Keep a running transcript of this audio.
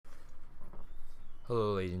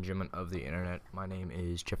Hello, ladies and gentlemen of the internet. My name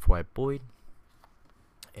is Jeff White Boyd,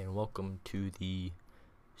 and welcome to the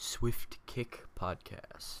Swift Kick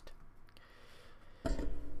podcast.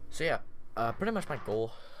 Pretty much my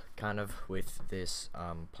goal, kind of, with this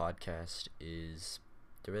podcast is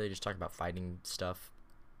to really just talk about fighting stuff,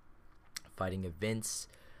 fighting events,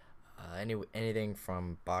 anything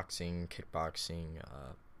from boxing, kickboxing,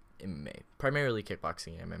 MMA, primarily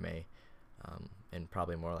kickboxing and MMA, and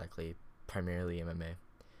probably more likely primarily MMA.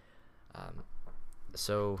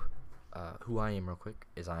 Who I am real quick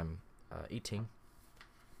is I'm 18.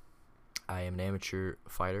 I am an amateur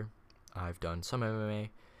fighter. I've done some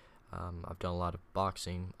MMA. I've done a lot of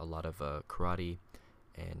boxing, a lot of karate,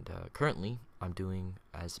 and currently I'm doing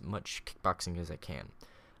as much kickboxing as I can.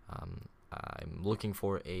 I'm looking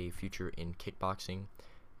for a future in kickboxing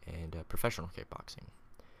and professional kickboxing.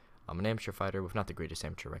 I'm an amateur fighter with not the greatest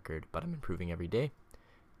amateur record, but I'm improving every day.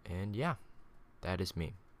 And yeah, that is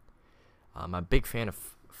me. I'm a big fan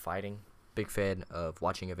of fighting, big fan of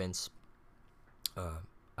watching events.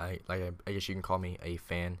 I guess you can call me a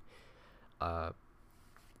fan.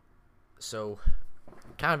 So,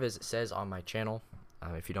 kind of as it says on my channel,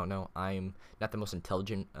 if you don't know, I'm not the most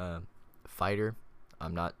intelligent fighter.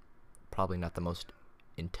 I'm probably not the most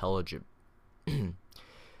intelligent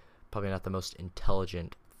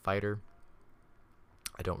fighter.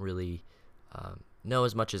 I don't really know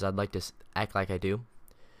as much as I'd like to act like I do,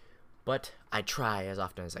 but I try as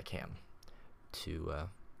often as I can to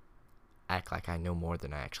act like I know more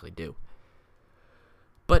than I actually do.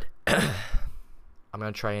 But I'm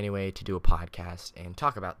going to try anyway to do a podcast and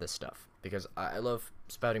talk about this stuff because I love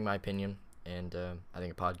spouting my opinion, and I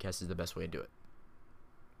think a podcast is the best way to do it.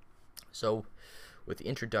 So, with the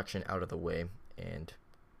introduction out of the way and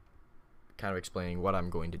kind of explaining what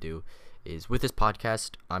I'm going to do, is with this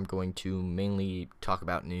podcast, I'm going to mainly talk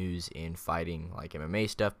about news in fighting, like MMA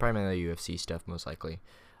stuff, primarily UFC stuff, most likely.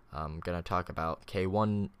 I'm going to talk about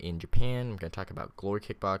K1 in Japan. I'm going to talk about Glory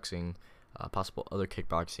Kickboxing, possible other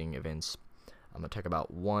kickboxing events. I'm going to talk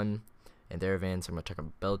about ONE and their events. I'm going to talk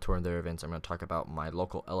about Bellator and their events. I'm going to talk about my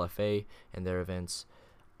local LFA and their events.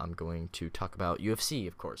 I'm going to talk about UFC,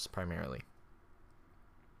 of course, primarily.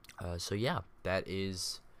 That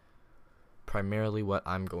is primarily what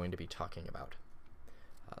I'm going to be talking about.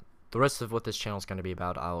 The rest of what this channel is going to be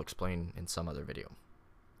about, I'll explain in some other video.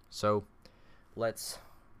 So, let's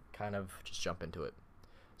kind of just jump into it.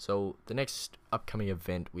 So, the next upcoming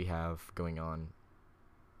event we have going on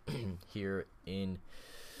here in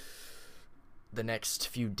the next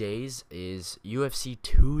few days is UFC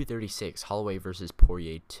 236, Holloway versus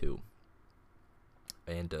Poirier 2.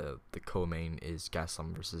 And the co-main is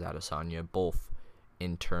Gastelum versus Adesanya, both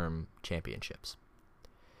interim championships.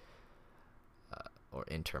 Or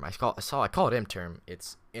interim. I call it interim.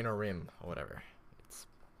 It's interim or whatever. It's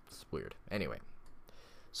weird. Anyway,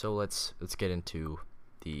 so let's get into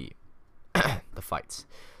the the fights.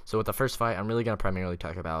 So with the first fight, I'm really gonna primarily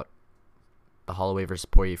talk about the Holloway versus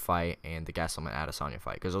Poirier fight and the Gastelum and Adesanya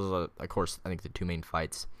fight, because those are, of course, I think the two main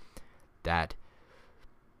fights that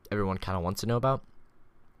everyone kind of wants to know about.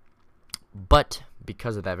 But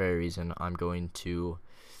because of that very reason, I'm going to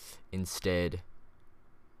instead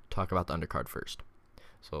talk about the undercard first.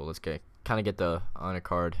 So let's get the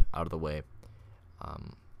undercard out of the way,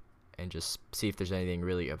 and just see if there's anything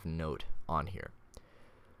really of note on here.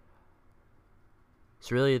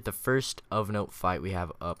 So really, the first of note fight we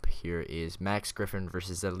have up here is Max Griffin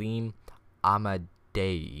versus Aleem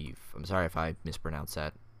Amadeev. I'm sorry if I mispronounced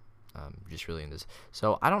that. Just really in this.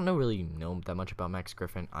 So I don't really know that much about Max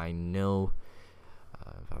Griffin. I know,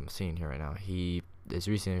 if I'm seeing here right now, he has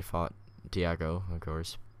recently fought Diego, of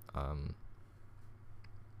course.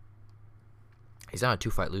 He's on a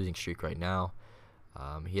 2-fight losing streak right now.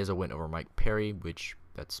 He has a win over Mike Perry, which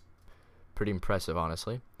that's pretty impressive,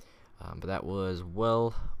 honestly. But that was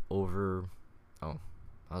well over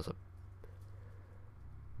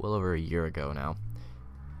a year ago now.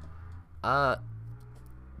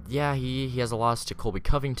 Yeah, he has a loss to Colby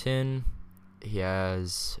Covington. He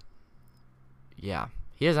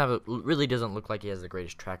really doesn't look like he has the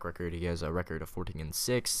greatest track record. He has a record of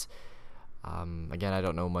 14-6. Again, I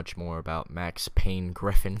don't know much more about Max Payne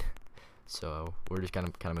Griffin, so we're just gonna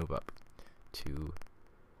kind of move up to,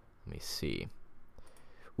 let me see.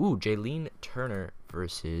 Jalene Turner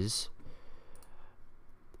versus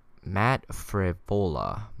Matt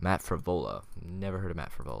Frivola. Never heard of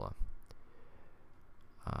Matt Frivola.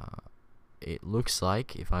 It looks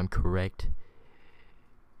like, if I'm correct,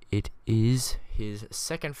 it is his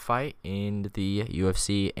second fight in the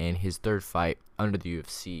UFC and his third fight under the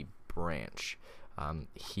UFC branch.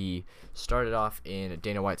 He started off in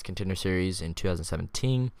Dana White's Contender Series in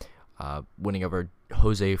 2017, winning over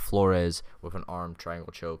Jose Flores with an arm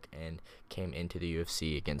triangle choke, and came into the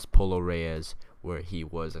UFC against Polo Reyes, where he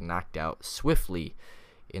was knocked out swiftly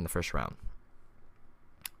in the first round.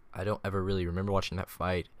 I don't ever really remember watching that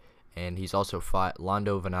fight. And he's also fought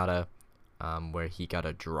Lando Venata, where he got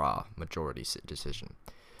a draw, majority decision.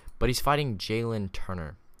 But he's fighting Jalen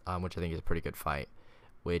Turner, which I think is a pretty good fight.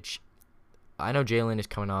 Which I know Jalen is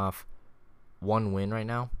coming off one win right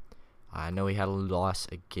now. I know he had a loss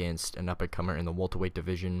against an up-and-comer in the welterweight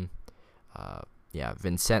division.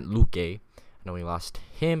 Vincent Luque. I know he lost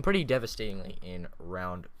him pretty devastatingly in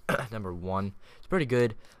round number 1. It's a pretty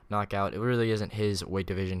good knockout. It really isn't his weight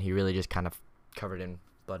division. He really just kind of covered him,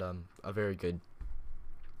 but a very good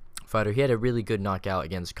fighter. He had a really good knockout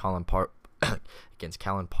against Callan Potter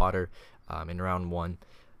in round 1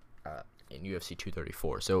 in UFC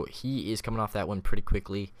 234. So he is coming off that one pretty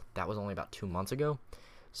quickly. That was only about 2 months ago.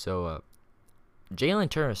 So Jalen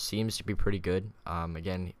Turner seems to be pretty good.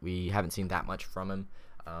 Again, we haven't seen that much from him.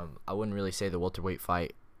 I wouldn't really say the welterweight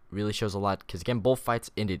fight really shows a lot, because again, both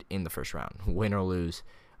fights ended in the first round, win or lose.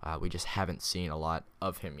 We just haven't seen a lot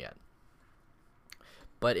of him yet.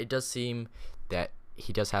 But it does seem that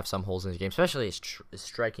he does have some holes in his game, especially his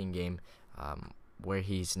striking game, where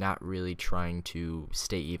he's not really trying to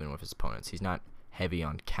stay even with his opponents. He's not heavy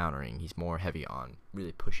on countering. He's more heavy on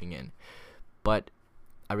really pushing in. But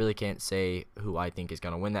I really can't say who I think is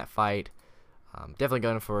going to win that fight. Definitely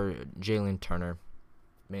going for Jalen Turner,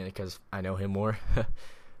 mainly because I know him more.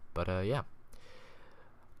 But yeah.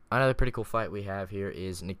 Another pretty cool fight we have here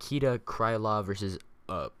is Nikita Krylov versus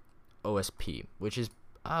OSP, which is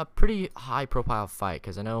a pretty high-profile fight,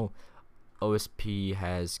 because I know OSP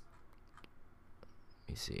has... Let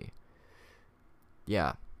me see.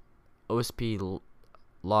 Yeah. OSP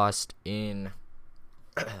lost in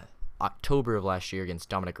October of last year against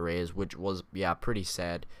Dominic Reyes, which was, pretty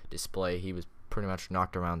sad display. He was pretty much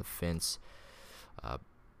knocked around the fence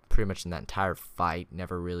pretty much in that entire fight,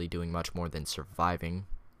 never really doing much more than surviving.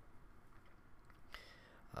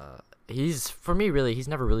 He's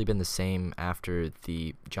never really been the same after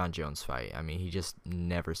the John Jones fight. I mean, he just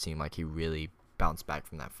never seemed like he really bounced back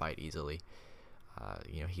from that fight easily.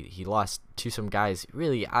 He lost to some guys,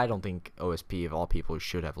 really, I don't think OSP, of all people,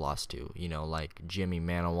 should have lost to. Like Jimmy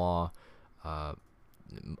Manuwa,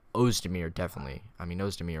 Ozdemir, definitely. I mean,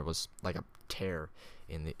 Ozdemir was like a tear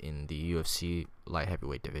in the UFC light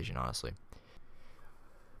heavyweight division, honestly.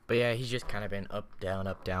 But yeah, he's just kind of been up,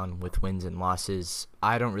 down with wins and losses.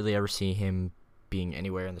 I don't really ever see him being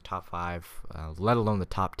anywhere in the top 5, let alone the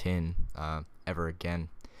top 10 ever again.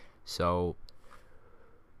 So,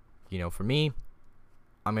 for me,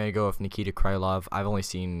 I'm going to go with Nikita Krylov. I've only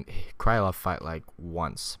seen Krylov fight like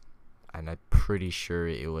once, and I'm pretty sure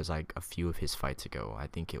it was like a few of his fights ago. I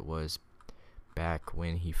think it was back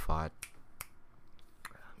when he fought...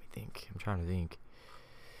 Let me think. I'm trying to think.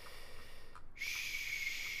 Shoot.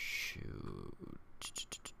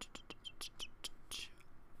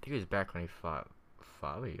 I think it was back when he fought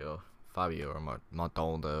Fabio or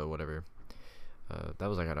Montalda or whatever. That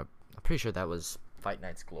was like I'm pretty sure that was Fight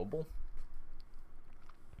Nights Global.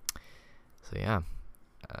 So yeah,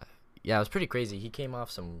 it was pretty crazy. He came off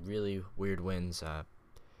some really weird wins.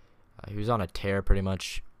 He was on a tear pretty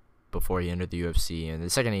much before he entered the UFC, and the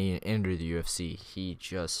second he entered the UFC, he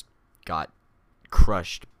just got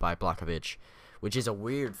crushed by Blachowicz, which is a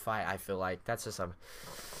weird fight. I feel like that's just a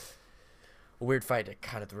weird fight to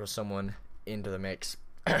kind of throw someone into the mix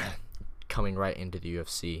coming right into the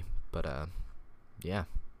UFC. But yeah,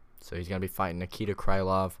 so he's gonna be fighting Nikita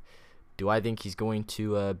Krylov. Do I think he's going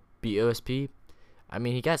to beat OSP? I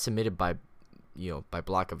mean, he got submitted by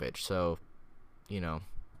Blachowicz, so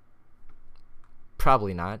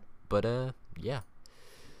probably not. But yeah,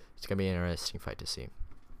 it's gonna be an interesting fight to see.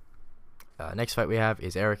 Next fight we have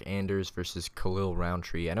is Eric Anders versus Khalil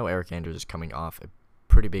Roundtree. I know Eric Anders is coming off a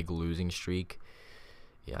pretty big losing streak.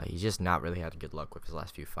 Yeah, he's just not really had good luck with his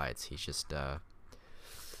last few fights. He's just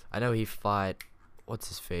I know he fought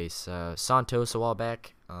Santos a while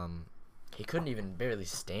back. He couldn't even barely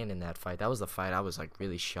stand in that fight. That was the fight I was like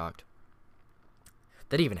really shocked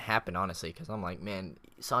that even happened, honestly, because I'm like, man,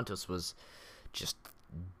 Santos was just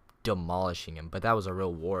demolishing him. But that was a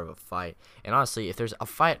real war of a fight. And honestly, if there's a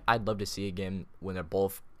fight I'd love to see again when they're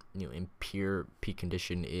both in pure peak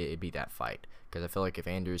condition, it'd be that fight, because I feel like if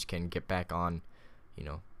Anders can get back on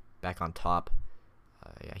top,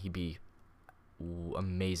 yeah, he'd be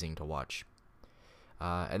amazing to watch.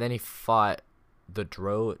 And then he fought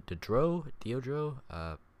Deodro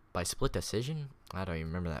by split decision. I don't even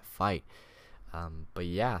remember that fight. But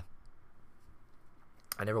yeah,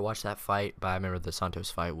 I never watched that fight, but I remember the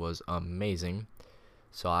Santos fight was amazing.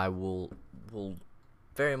 So I will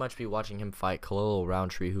very much be watching him fight Khalil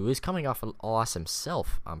Roundtree, who is coming off a loss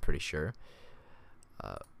himself, I'm pretty sure.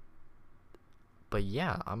 But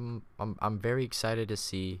yeah, I'm very excited to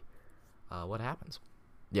see what happens.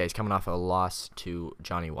 Yeah, he's coming off a loss to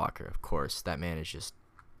Johnny Walker. Of course, the man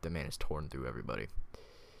is torn through everybody.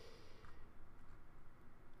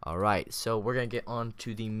 All right, so we're gonna get on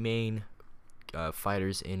to the main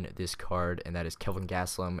fighters in this card, and that is Kelvin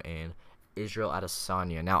Gastelum and Israel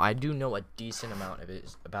Adesanya. Now, I do know a decent amount of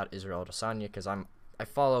it about Israel Adesanya because I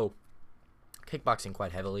follow kickboxing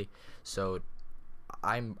quite heavily, so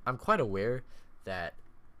I'm quite aware that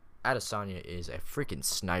Adesanya is a freaking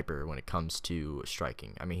sniper when it comes to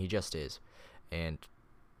striking. I mean, he just is, and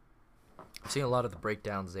I've seen a lot of the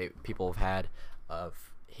breakdowns that people have had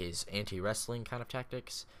of his anti-wrestling kind of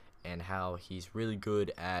tactics and how he's really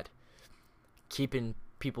good at keeping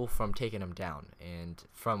people from taking him down. And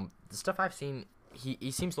from the stuff I've seen, he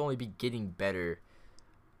seems to only be getting better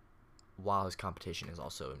while his competition is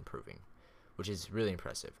also improving, which is really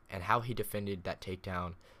impressive. And how he defended that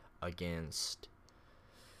takedown against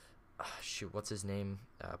what's his name?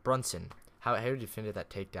 Brunson. How he defended that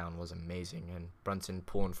takedown was amazing, and Brunson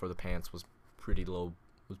pulling for the pants was pretty low.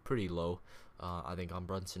 I think on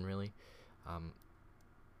Brunson really,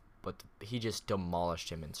 but he just demolished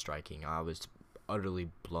him in striking. I was utterly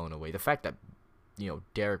blown away. The fact that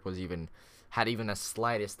Derek had even a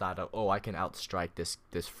slightest thought of, oh, I can outstrike this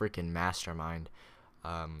freaking mastermind,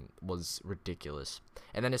 was ridiculous.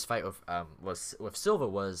 And then his fight with Silva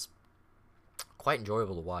was quite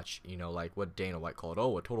enjoyable to watch. Like what Dana White called,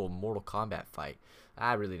 a total Mortal Kombat fight.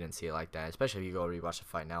 I really didn't see it like that, especially if you go rewatch the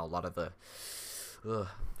fight now. A lot of the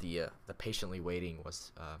patiently waiting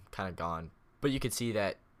was kind of gone, but you could see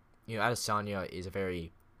that Adesanya is a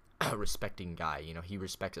very respecting guy. He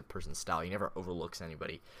respects a person's style. He never overlooks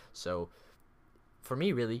anybody. So for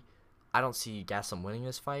me, really, I don't see Gastelum winning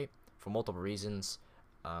this fight for multiple reasons.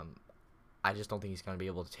 I just don't think he's going to be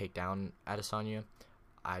able to take down Adesanya.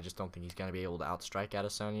 I just don't think he's going to be able to outstrike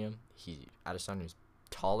Adesanya. Adesanya is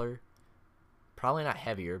taller, probably not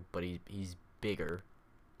heavier, but he's bigger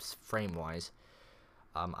frame wise.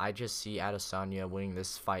 I just see Adesanya winning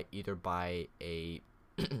this fight either by a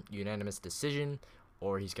unanimous decision,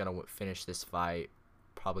 or he's going to finish this fight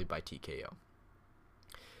probably by TKO.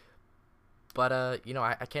 But,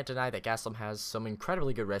 I can't deny that Gastelum has some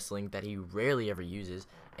incredibly good wrestling that he rarely ever uses.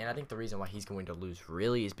 And I think the reason why he's going to lose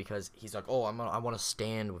really is because he's like, I want to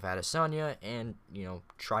stand with Adesanya and,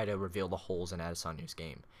 try to reveal the holes in Adesanya's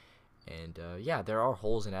game. And, there are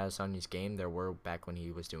holes in Adesanya's game. There were back when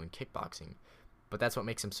he was doing kickboxing. But that's what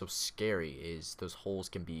makes him so scary, is those holes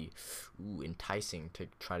can be enticing to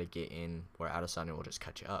try to get in where Adesanya will just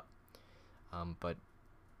cut you up. But,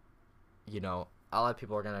 a lot of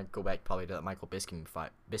people are going to go back probably to that Michael Bisping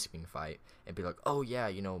fight and be like, oh,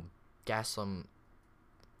 yeah, Gastelum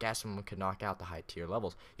could knock out the high tier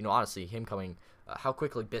levels. Honestly, him coming, how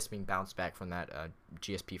quickly Bisping bounced back from that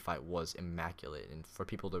GSP fight was immaculate. And for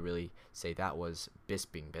people to really say that was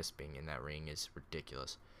Bisping in that ring is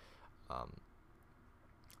ridiculous.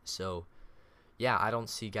 So, yeah, I don't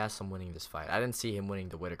see Gastelum winning this fight. I didn't see him winning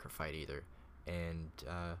the Whitaker fight either. And,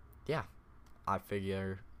 I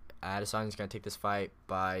figure Adesanya's going to take this fight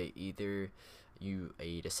by either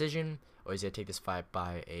a decision, or he's going to take this fight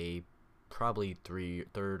by a probably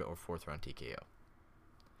third or fourth round TKO.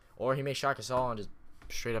 Or he may shock us all and just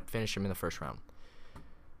straight up finish him in the first round.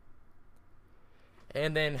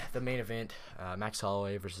 And then the main event, Max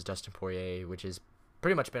Holloway versus Dustin Poirier, which has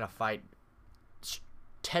pretty much been a fight,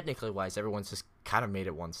 technically wise, everyone's just kind of made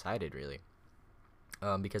it one-sided, really.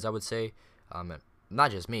 Because I would say,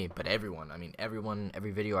 not just me, but everyone. I mean,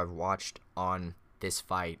 every video I've watched on this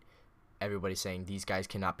fight, everybody's saying these guys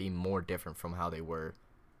cannot be more different from how they were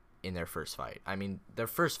in their first fight. I mean, their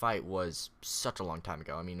first fight was such a long time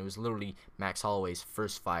ago. I mean, it was literally Max Holloway's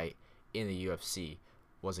first fight in the UFC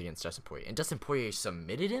was against Dustin Poirier. And Dustin Poirier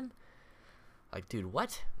submitted him? Like, dude,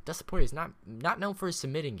 what? Dustin Poirier is not known for his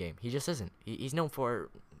submitting game. He just isn't. He's known for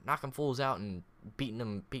knocking fools out and beating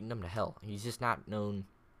them to hell. He's just not known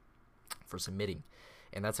for submitting.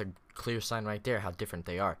 And that's a clear sign right there how different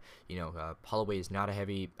they are. Holloway is not a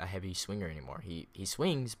heavy swinger anymore. He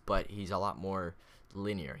swings, but he's a lot more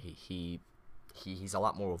linear. He's a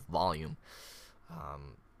lot more volume. I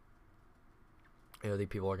think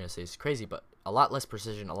people are gonna say it's crazy, but a lot less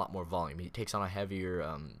precision, a lot more volume. He takes on a heavier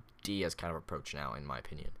Diaz kind of approach now, in my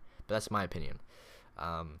opinion. But that's my opinion.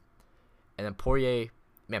 And then Poirier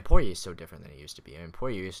is so different than he used to be. I mean,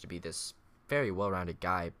 Poirier used to be this very well-rounded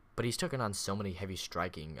guy, but he's taken on so many heavy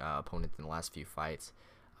striking opponents in the last few fights.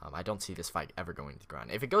 I don't see this fight ever going to the ground.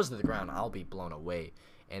 If it goes to the ground, I'll be blown away.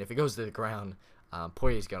 And if it goes to the ground,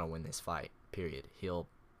 Poirier's going to win this fight, period. He'll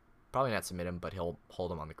probably not submit him, but he'll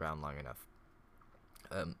hold him on the ground long enough.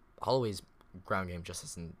 Holloway's ground game just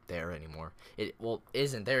isn't there anymore. It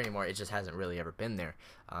isn't there anymore. It just hasn't really ever been there.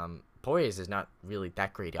 Poirier's is not really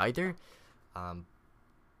that great either,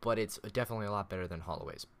 but it's definitely a lot better than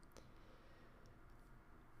Holloway's.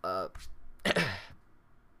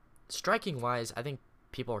 Striking wise, I think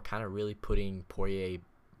people are kind of really putting Poirier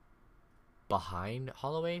behind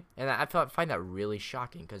Holloway, and I find that really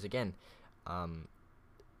shocking because again,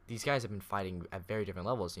 these guys have been fighting at very different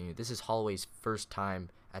levels. This is Holloway's first time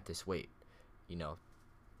at this weight.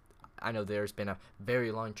 I know there's been a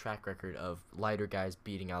very long track record of lighter guys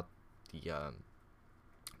beating out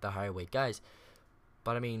the higher weight guys,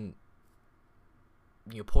 but I mean,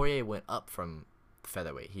 Poirier went up from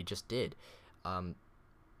featherweight. He just did.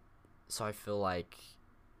 So I feel like,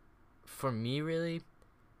 for me, really,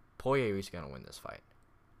 Poirier is gonna win this fight.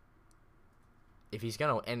 If he's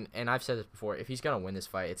gonna, and I've said this before, if he's gonna win this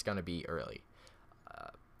fight, it's gonna be early.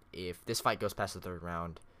 If this fight goes past the third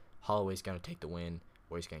round, Holloway's gonna take the win,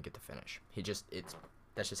 or he's gonna get the finish.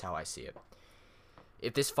 That's just how I see it.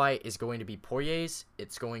 If this fight is going to be Poirier's,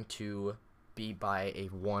 it's going to be by a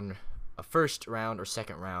first round or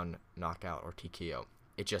second round knockout or TKO.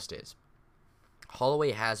 It just is.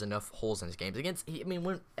 Holloway has enough holes in his games.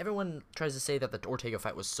 When everyone tries to say that the Ortega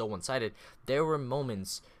fight was so one-sided, there were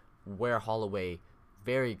moments where Holloway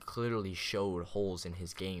very clearly showed holes in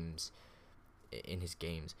his game.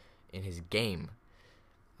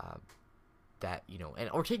 And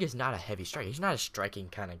Ortega's not a heavy striker. He's not a striking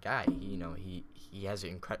kind of guy. He has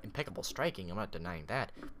impeccable striking. I'm not denying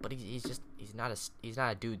that, but he's not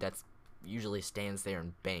a dude that's usually stands there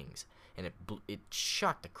and bangs. And it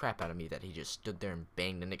shocked the crap out of me that he just stood there and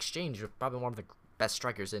banged in exchange with probably one of the best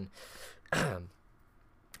strikers in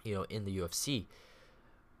in the UFC.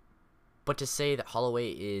 But to say that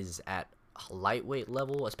Holloway is at lightweight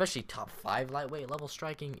level, especially top 5 lightweight level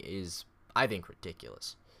striking, is, I think,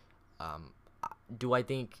 ridiculous. Do I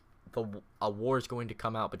think a war is going to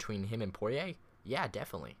come out between him and Poirier? Yeah,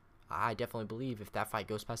 definitely. I definitely believe if that fight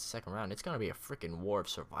goes past the second round, it's going to be a freaking war of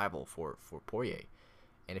survival for Poirier.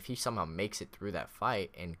 And if he somehow makes it through that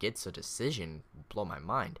fight and gets a decision, blow my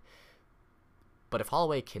mind. But if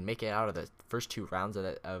Holloway can make it out of the first 2 rounds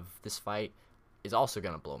of this fight, is also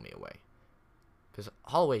going to blow me away. Because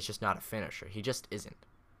Holloway's just not a finisher. He just isn't.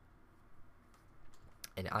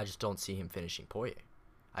 And I just don't see him finishing Poirier.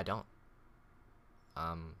 I don't.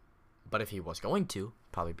 But if he was going to,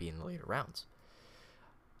 probably be in the later rounds.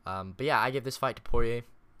 But yeah, I give this fight to Poirier.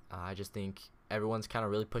 I just think everyone's kind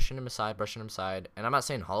of really pushing him aside, brushing him aside. And I'm not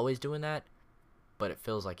saying Holloway's doing that, but it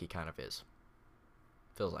feels like he kind of is.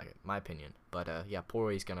 Feels like it, my opinion. But yeah,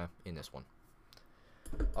 Poirier's gonna in this one.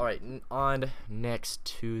 Alright, on next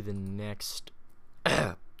to the next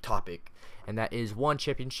topic. And that is One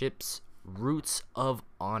Championship's Roots of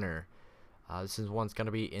Honor. This one's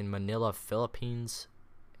gonna be in Manila, Philippines.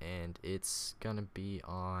 And it's gonna be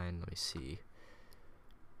on, let me see,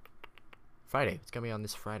 Friday. It's gonna be on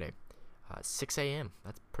this Friday. 6 a.m.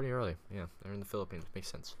 That's pretty early. Yeah, they're in the Philippines. Makes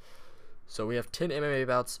sense. So we have 10 MMA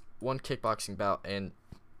bouts, 1 kickboxing bout, and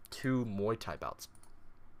 2 Muay Thai bouts.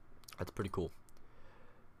 That's pretty cool.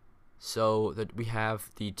 So we have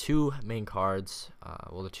the 2 main cards.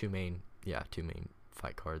 The 2 main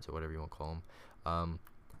fight cards, or whatever you want to call them.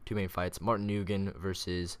 2 main fights: Martin Nguyen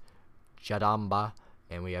versus Jadamba,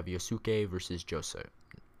 and we have Yosuke versus Jose.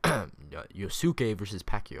 Yosuke versus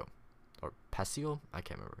Pacquiao, or Pasio? I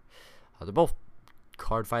can't remember. They're both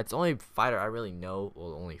card fights. The only fighter I really know,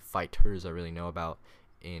 well, the only fighters I really know about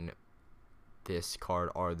in this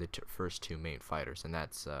card are the first 2 main fighters, and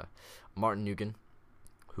that's Martin Nguyen,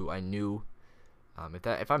 who I knew.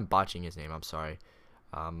 If I'm botching his name, I'm sorry.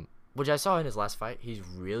 Which I saw in his last fight. He's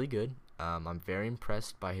really good. I'm very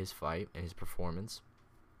impressed by his fight and his performance.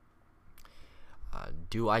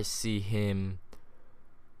 Do I see him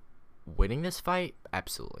winning this fight?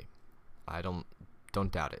 Absolutely. I don't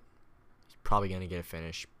doubt it. He's probably going to get a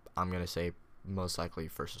finish. I'm going to say most likely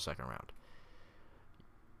first or second round.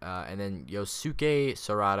 And then Yosuke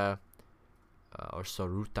Sarada, or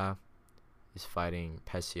Saruta, is fighting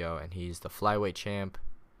Pesio, and he's the flyweight champ,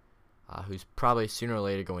 who's probably sooner or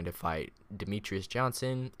later going to fight Demetrius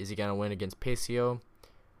Johnson. Is he going to win against Pesio?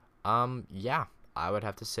 Yeah, I would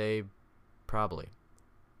have to say probably.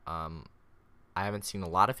 I haven't seen a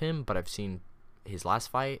lot of him, but I've seen his last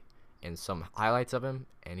fight and some highlights of him,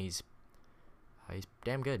 and he's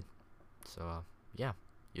damn good. So yeah,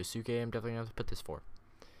 Yosuke, I'm definitely gonna have to put this for.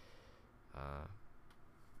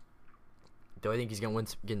 Do I think he's going to win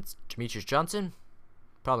against Demetrius Johnson?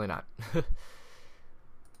 Probably not. Yeah,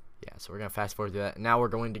 so we're going to fast forward to that. Now we're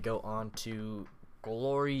going to go on to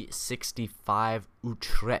Glory 65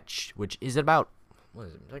 Utrecht, which is about, what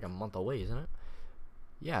is it? It's like a month away, isn't it?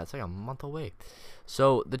 Yeah, it's like a month away.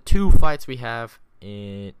 So the two fights we have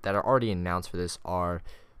that are already announced for this are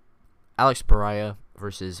Alex Pereira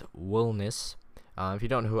versus Wilness. If you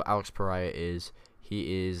don't know who Alex Pereira is,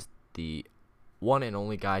 he is the one and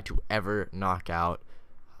only guy to ever knock out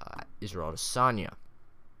Israel Adesanya.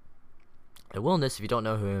 And Wilness, if you don't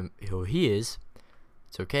know who he is,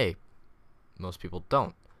 it's okay. Most people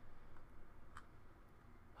don't.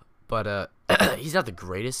 But he's not the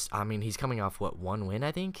greatest. I mean, he's coming off, what, one win,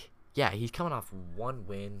 I think? Yeah, he's coming off one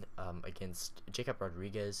win against Jacob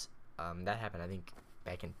Rodriguez. That happened, I think,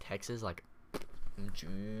 back in Texas, like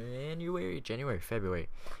January, February.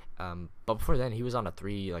 But before then, he was on a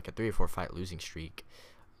 3 or 4 fight losing streak,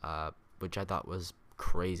 which I thought was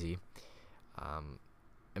crazy.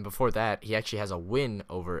 And before that, he actually has a win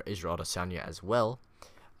over Israel Adesanya as well,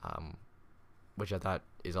 which I thought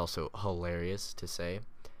is also hilarious to say.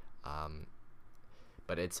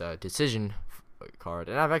 But it's a decision card,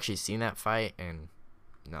 and I've actually seen that fight, and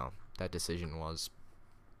no, that decision was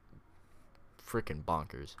freaking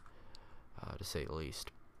bonkers, to say the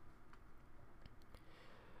least.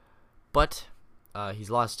 But he's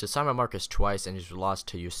lost to Simon Marcus twice, and he's lost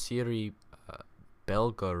to Yusiri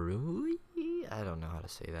Belgarui. I don't know how to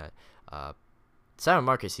say that. Simon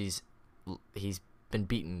Marcus, he's been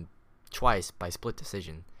beaten twice by split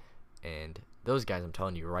decision, and those guys, I'm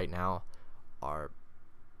telling you right now, are,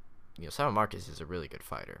 Simon Marcus is a really good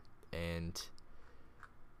fighter, and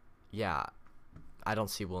yeah, I don't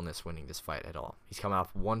see Wilness winning this fight at all. He's coming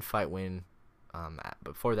off 1 fight win.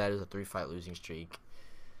 Before that is a 3 fight losing streak.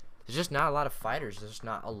 There's just not a lot of fighters. There's just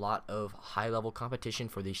not a lot of high-level competition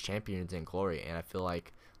for these champions in Glory, and I feel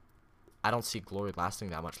like I don't see Glory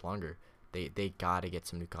lasting that much longer. They gotta get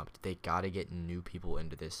some new competition. They gotta get new people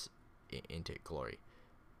into Glory.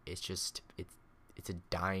 It's just it's a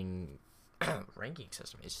dying ranking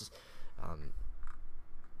system. It's just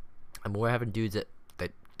and we're having dudes that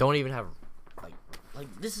don't even have like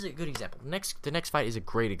this is a good example. The next fight is a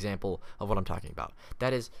great example of what I'm talking about.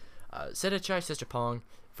 That is Sedachai Sechapong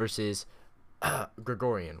versus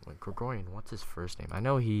Gregorian. Gregorian, what's his first name? I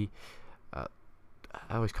know he.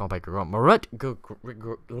 I always call him by Gregorian. Marat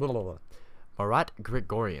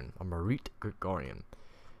Gregorian. Or Marit Gregorian.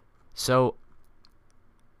 So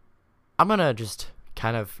I'm gonna just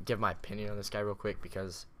kind of give my opinion on this guy real quick,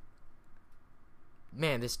 because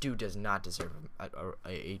man, this dude does not deserve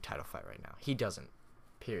a title fight right now. He doesn't.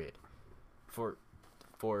 Period. For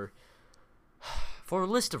a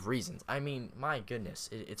list of reasons. I mean, my goodness,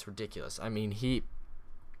 it's ridiculous. I mean,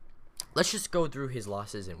 let's just go through his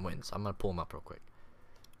losses and wins. I'm gonna pull him up real quick.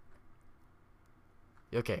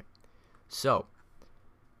 Okay, so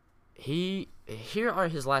here are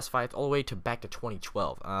his last fights all the way back to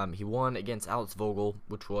 2012. He won against Alex Vogel,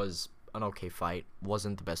 which was an okay fight.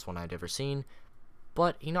 Wasn't the best one I'd ever seen,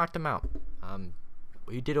 but he knocked him out.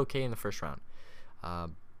 He did okay in the first round.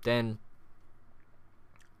 Then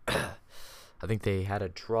I think they had a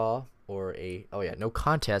draw or no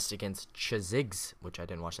contest against Chazigs, which I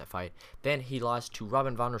didn't watch that fight. Then he lost to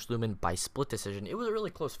Robin van der Sluimen by split decision. It was a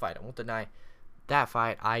really close fight. I won't deny that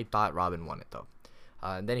fight. I thought Robin won it though.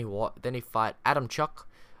 Then he fought Adam Chuck,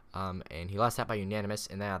 and he lost that by unanimous.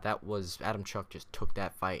 And that was Adam Chuck just took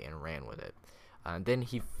that fight and ran with it. Then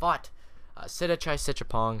he fought Sedachai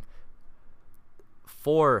Sechapong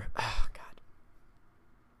for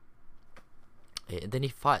then he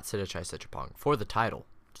fought Sedachai Sechapong for the title.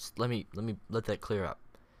 Just let that clear up.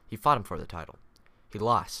 He fought him for the title. He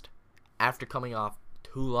lost after coming off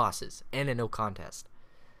 2 losses and a no contest.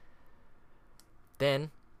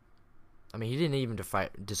 Then, I mean, he didn't even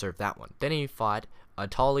deserve that one. Then he fought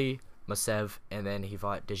Atali Masev, and then he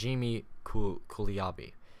fought Dejimi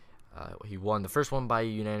Kuliabi. He won the first one by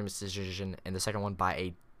unanimous decision, and the second one by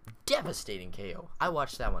a devastating KO. I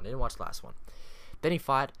watched that one. I didn't watch the last one. Then he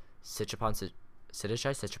fought Sedachai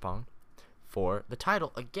Sechapong for the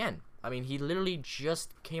title again. I mean, he literally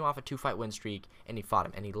just came off a 2-fight win streak, and he fought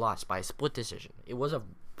him, and he lost by a split decision. It was a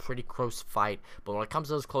pretty close fight, but when it comes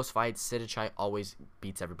to those close fights, Sedachai always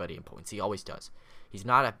beats everybody in points. He always does. He's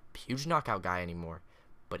not a huge knockout guy anymore,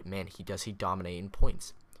 but man, he dominate in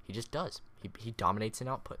points. He just does. He dominates in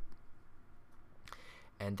output.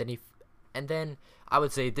 And then I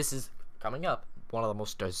would say this is coming up one of the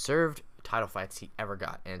most deserved title fights he ever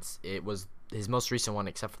got, and it was his most recent one,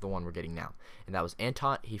 except for the one we're getting now, and that was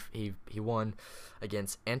Anton. He won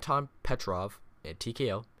against Anton Petrov at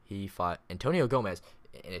TKO. He fought Antonio Gomez.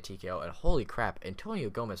 in a TKO. And holy crap, Antonio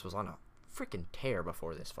Gomez was on a freaking tear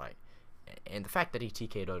before this fight. And the fact that he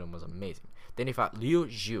TKO'd him was amazing. Then he fought Liu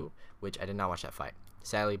Zhu, which I did not watch that fight,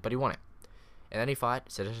 sadly, but he won it. And then he fought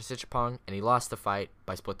Sitthichai, and he lost the fight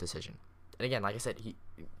by split decision. And again, like I said,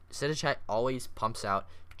 Sitthichai always pumps out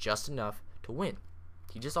just enough to win.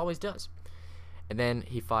 He just always does. And then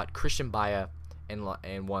he fought Christian Baya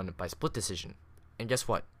and won by split decision. And guess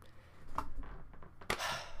what?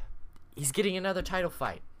 He's getting another title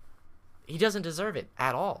fight. He doesn't deserve it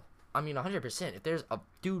at all. I mean, 100%. If there's a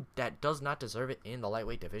dude that does not deserve it in the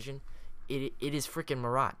lightweight division, it is freaking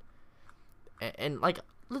Murat. And like,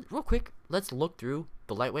 real quick, let's look through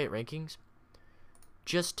the lightweight rankings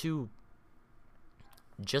just to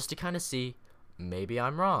kind of see, maybe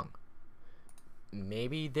I'm wrong.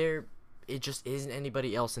 Maybe it just isn't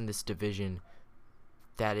anybody else in this division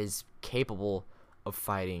that is capable of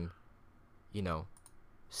fighting,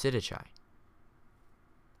 Sitthichai.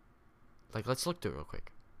 Like, let's look through it real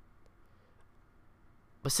quick.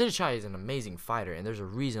 But Sitthichai is an amazing fighter, and there's a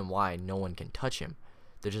reason why no one can touch him.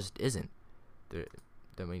 There just isn't. There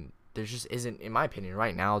just isn't, in my opinion,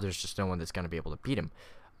 right now. There's just no one that's gonna be able to beat him.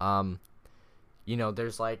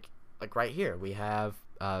 There's like right here we have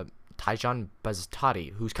Taijon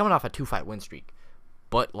Baztati, who's coming off a 2-fight win streak,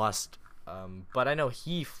 but lost. But I know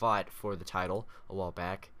he fought for the title a while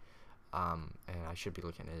back. And I should be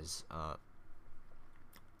looking at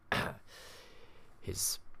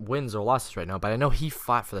his wins or losses right now, but I know he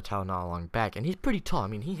fought for the title not long back, and he's pretty tall. I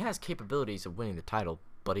mean, he has capabilities of winning the title,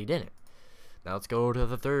 but he didn't. Now let's go to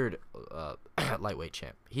the third lightweight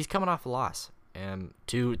champ. He's coming off a loss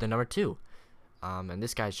to the number 2. And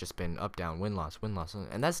this guy's just been up, down, win, loss,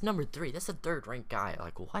 and that's number 3. That's the third ranked guy.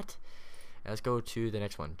 Like, what? And let's go to the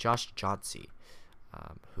next one, Josh Jotze,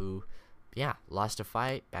 who, lost a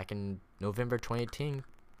fight back in November 2018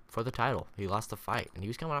 for the title. He lost the fight, and he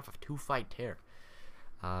was coming off a 2-fight tear.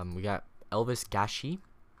 We got Elvis Gashi,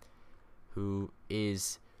 who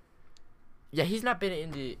is, he's not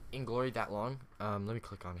been in Glory that long. Let me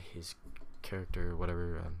click on his character,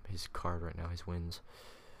 whatever, his card right now, his wins.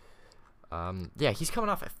 He's coming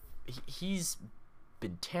off. He's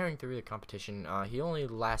been tearing through the competition. He only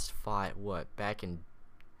last fought back in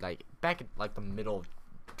the middle of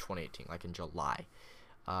 2018, like in July.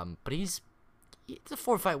 But it's a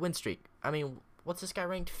 4-fight win streak. I mean, what's this guy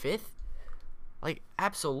ranked 5th? Like,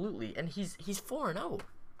 absolutely, and he's 4-0.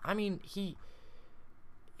 I mean, he's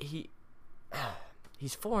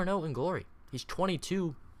 4-0 in Glory. He's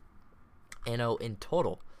 22-0 in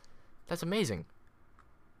total. That's amazing.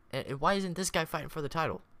 And why isn't this guy fighting for the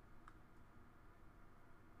title?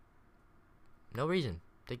 No reason.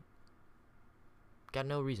 They got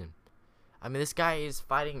no reason. I mean, this guy is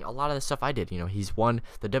fighting a lot of the stuff I did. He's won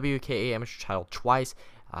the WKA amateur title twice.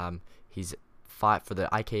 He's fought for the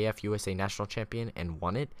IKF USA national champion and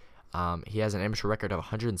won it. He has an amateur record of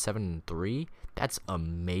 107-3. That's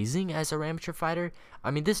amazing as an amateur fighter. I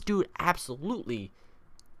mean, this dude absolutely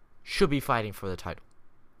should be fighting for the title.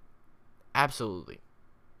 Absolutely.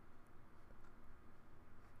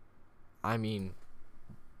 I mean,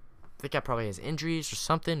 I think guy probably has injuries or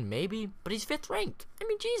something, maybe, but he's 5th ranked. I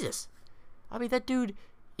mean, Jesus. I mean, that dude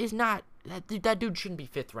is not, that dude shouldn't be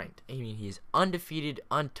 5th ranked. I mean, he's undefeated,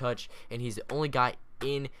 untouched, and he's the only guy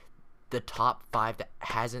in the top 5 that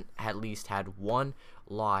hasn't at least had one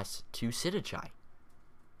loss to Sitthichai.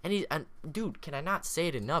 And dude, can I not say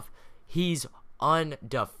it enough? He's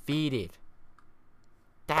undefeated.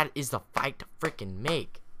 That is the fight to freaking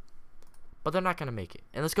make. But they're not going to make it.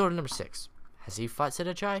 And let's go to number 6. Has he fought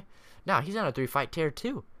Sitthichai? No, he's on a 3-fight tear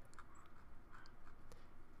too.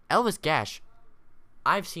 Elvis Gash,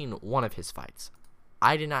 I've seen one of his fights.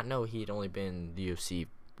 I did not know he had only been the UFC,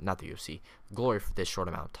 not the UFC, Glory for this short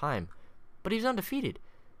amount of time. But he's undefeated.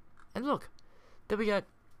 And look, then we got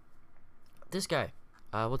this guy.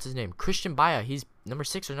 What's his name? Christian Baya. He's number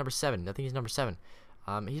 6 or number 7. I think he's number 7.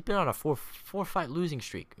 He's been on a four-fight losing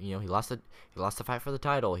streak. He lost the fight for the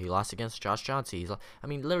title. He lost against Josh Jotze. I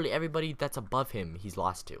mean, literally everybody that's above him, he's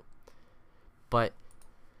lost to. But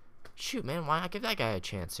shoot, man, why not give that guy a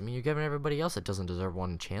chance? I mean, you're giving everybody else that doesn't deserve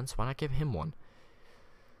one a chance. Why not give him one?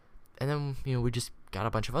 And then we just got a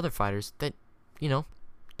bunch of other fighters that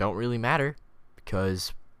don't really matter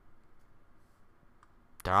because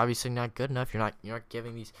they're obviously not good enough. You're not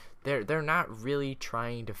giving these. They're not really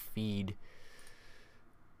trying to feed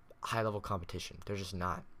high-level competition. They're just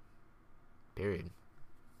not. Period.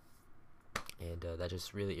 And that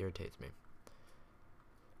just really irritates me.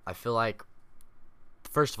 I feel like,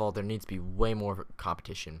 first of all, there needs to be way more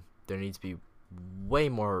competition. There needs to be way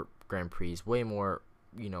more Grand Prix, way more,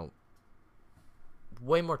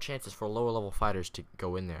 way more chances for lower level fighters to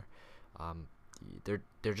go in there.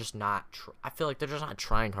 They're just not. I feel like they're just not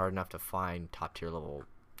trying hard enough to find top tier level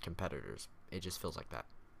competitors. It just feels like that.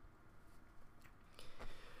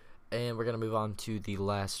 And we're gonna move on to the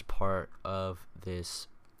last part of this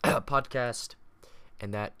podcast,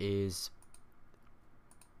 and that is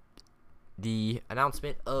the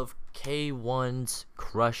announcement of K1's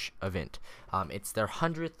Crush event. It's their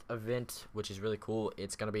 100th event, which is really cool.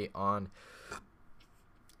 It's gonna be on,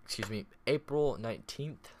 April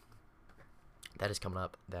 19th. That is coming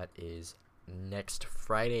up. That is next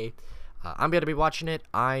Friday. I'm gonna be watching it.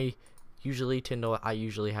 I usually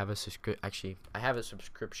have a I have a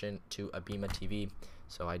subscription to Abema TV,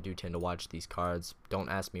 so I do tend to watch these cards. Don't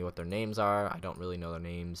ask me what their names are. I don't really know their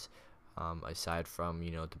names, aside from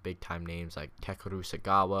the big time names like Takeru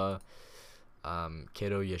Sagawa,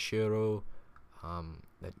 Kiro Yashiro,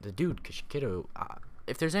 the dude Kiro.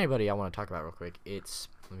 If there's anybody I want to talk about real quick, it's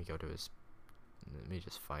let me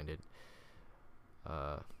just find it.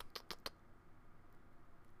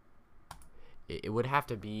 It would have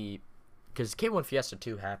to be, because K1 Fiesta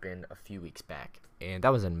 2 happened a few weeks back, and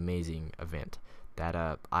that was an amazing event that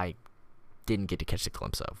I didn't get to catch a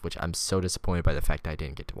glimpse of, which I'm so disappointed by the fact that I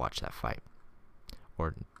didn't get to watch that fight,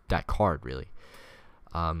 or that card, really.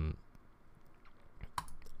 But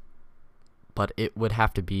it would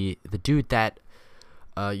have to be the dude that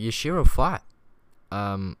Yashiro fought,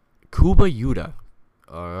 Kubo Yuta,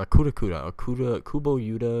 or Kubo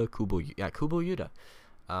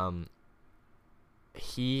Yuta.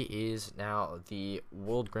 He is now the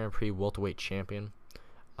World Grand Prix welterweight champion.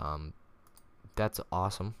 That's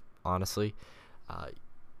awesome, honestly.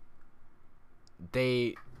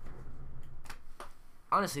 This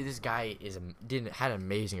guy had an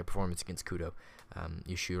amazing performance against Kudo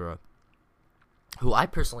Yashiro, who I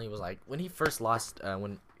personally was like, when he first lost,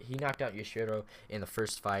 when he knocked out Yashiro in the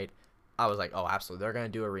first fight, I was like, oh, absolutely, they're gonna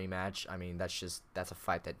do a rematch. I mean, that's a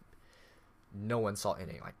fight that no one saw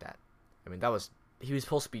anything like that. I mean, he was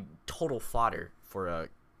supposed to be total fodder for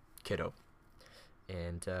Kiddo,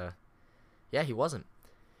 and yeah, he wasn't.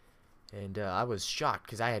 And I was shocked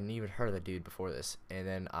because I hadn't even heard of the dude before this, and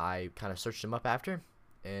then I kind of searched him up after,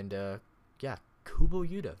 and yeah, Kubo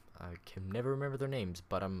Yuta. I can never remember their names,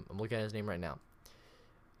 but I'm looking at his name right now.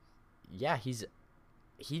 Yeah,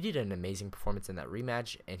 he did an amazing performance in that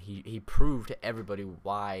rematch, and he proved to everybody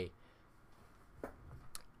why.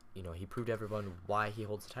 He proved to everyone why he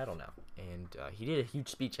holds the title now, and he did a huge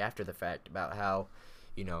speech after the fact about how,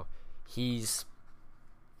 he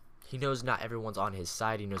knows not everyone's on his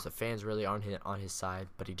side. He knows the fans really aren't on his side,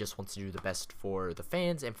 but he just wants to do the best for the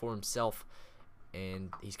fans and for himself,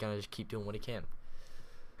 and he's gonna just keep doing what he can.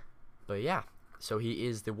 But yeah, so he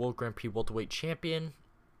is the World Grand Prix welterweight champion.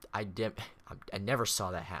 I never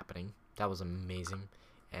saw that happening. That was amazing,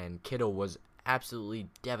 and Kiddo was absolutely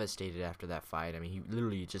devastated after that fight. I mean, he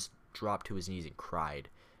literally just dropped to his knees and cried,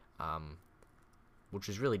 which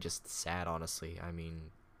was really just sad, honestly. I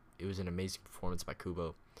mean, it was an amazing performance by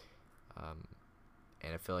Kubo,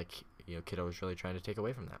 and I feel like Kiddo was really trying to take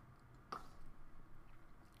away from that.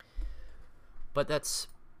 But that's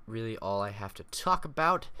really all I have to talk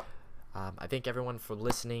about. I thank everyone for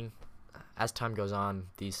listening. As time goes on,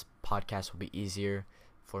 these podcasts will be easier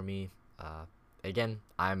for me. Again,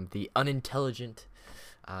 I'm the unintelligent,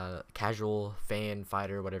 casual fan,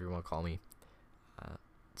 fighter, whatever you want to call me.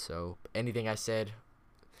 So anything I said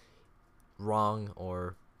wrong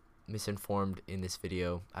or misinformed in this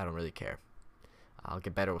video, I don't really care. I'll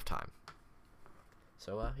get better with time.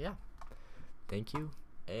 So, yeah. Thank you,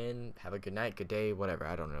 and have a good night, good day, whatever.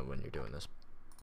 I don't know when you're doing this.